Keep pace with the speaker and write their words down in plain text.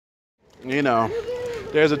You know,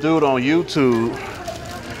 there's a dude on YouTube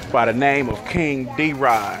by the name of King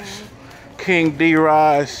Drodge. King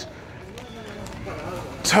Drodge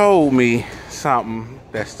told me something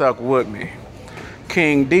that stuck with me.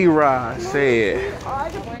 King Drodge said,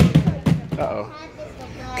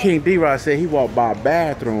 King Drodge said he walked by a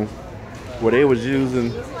bathroom where they was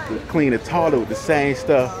using to clean the toilet with the same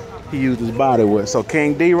stuff he used his body with. So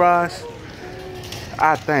King Drodge,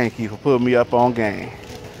 I thank you for putting me up on game.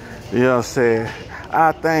 You know what I'm saying?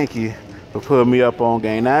 I thank you for putting me up on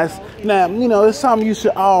game. Now, you know, it's something you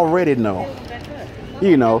should already know.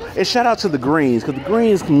 You know, and shout out to the Greens, because the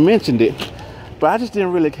Greens mentioned it, but I just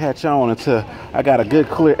didn't really catch on until I got a good,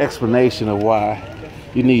 clear explanation of why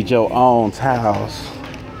you need your own towels.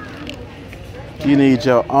 You need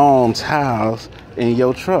your own towels in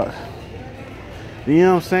your truck. You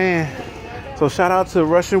know what I'm saying? So shout out to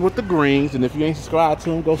Russian with the Greens, and if you ain't subscribed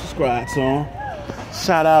to him, go subscribe to him.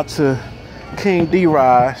 Shout out to King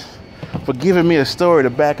Drodge for giving me a story to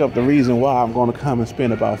back up the reason why I'm going to come and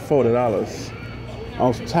spend about $40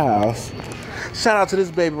 on some towels. Shout out to this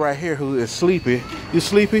baby right here who is sleepy. You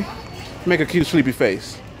sleepy? Make a cute sleepy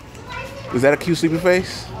face. Is that a cute sleepy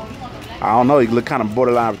face? I don't know. You look kind of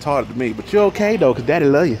borderline retarded to me, but you're okay though, because daddy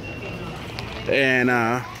love you. And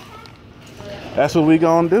that's what we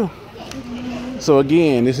gonna do. So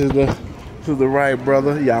again, this is the Right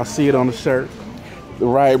Brother. Y'all see it on the shirt. The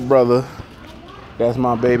Right Brother. That's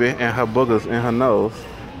my baby and her boogers in her nose.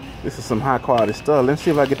 This is some high quality stuff. Let's see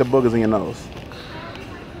if I get the boogers in your nose.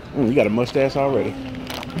 You got a mustache already.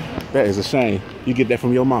 That is a shame. You get that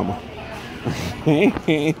from your mama.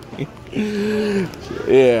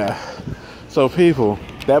 Yeah. So people,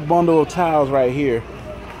 that bundle of towels right here,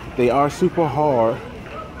 they are super hard,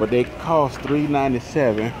 but they cost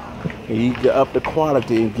 $3.97. And you can up the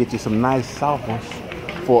quality and get you some nice soft ones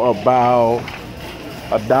for about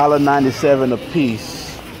 $1.97 a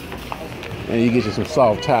piece. And you get you some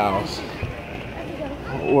soft towels.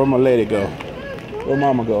 Where my lady go? Where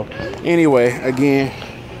mama go? Anyway, again,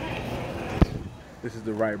 this is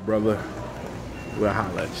the Right Brother. We'll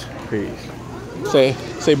holla at you. Peace.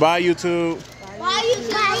 Say bye, YouTube. Bye,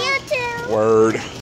 YouTube. Word.